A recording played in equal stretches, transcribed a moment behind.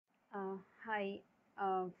Hi,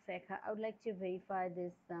 Fekha. I would like to verify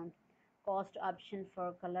this cost option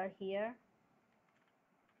for color here.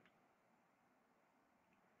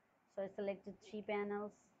 So I selected three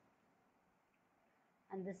panels,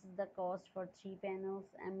 and this is the cost for three panels.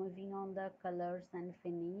 I'm moving on the colors and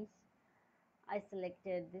finish. I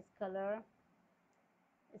selected this color.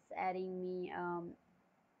 It's adding me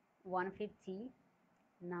 150.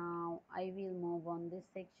 Now I will move on these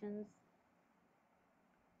sections.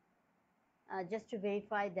 Just to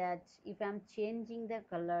verify that if I'm changing the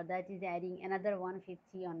color, that is adding another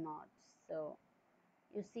 150 or not. So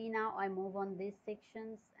you see, now I move on these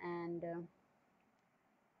sections, and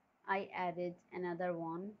I added another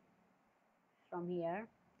one from here.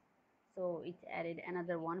 So it added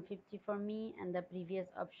another 150 for me, and the previous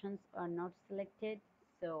options are not selected.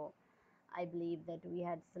 So I believe that we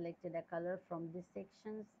had selected a color from these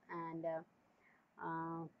sections, and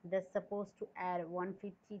that's supposed to add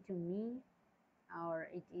 150 to me, or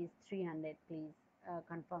it is 300. Please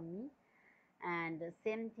confirm me. And the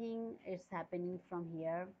same thing is happening from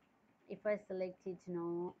here. If I select it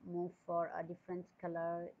now, move for a different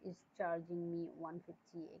color, it's charging me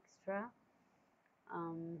 150 extra.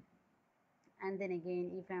 um, and then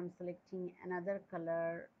again, if I'm selecting another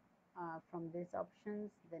color from these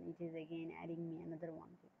options, then it is again adding me another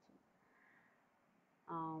 150.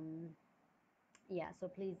 Yeah, so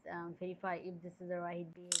please verify if this is the right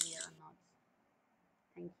behavior or not.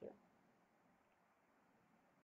 Thank you.